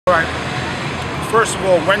All right. First of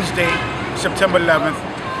all, Wednesday, September 11th,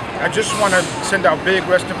 I just want to send out big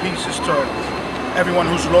rest in pieces to everyone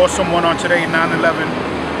who's lost someone on today, 9/11.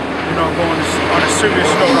 You know, going on a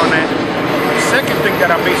serious note on that. The second thing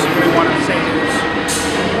that I basically want to say is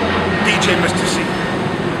DJ Mr. C.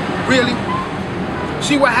 Really?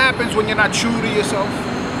 See what happens when you're not true to yourself?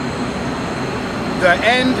 The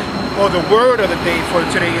end or the word of the day for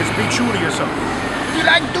today is be true to yourself. If you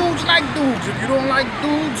like dudes, like dudes. If you don't like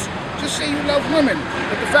dudes, just say you love women.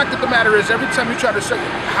 But the fact of the matter is, every time you try to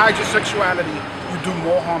hide your sexuality, you do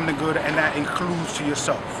more harm than good, and that includes to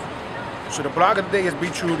yourself. So the blog of the day is be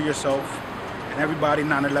true to yourself, and everybody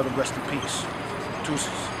 9/11 rest in peace.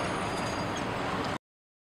 Deuces.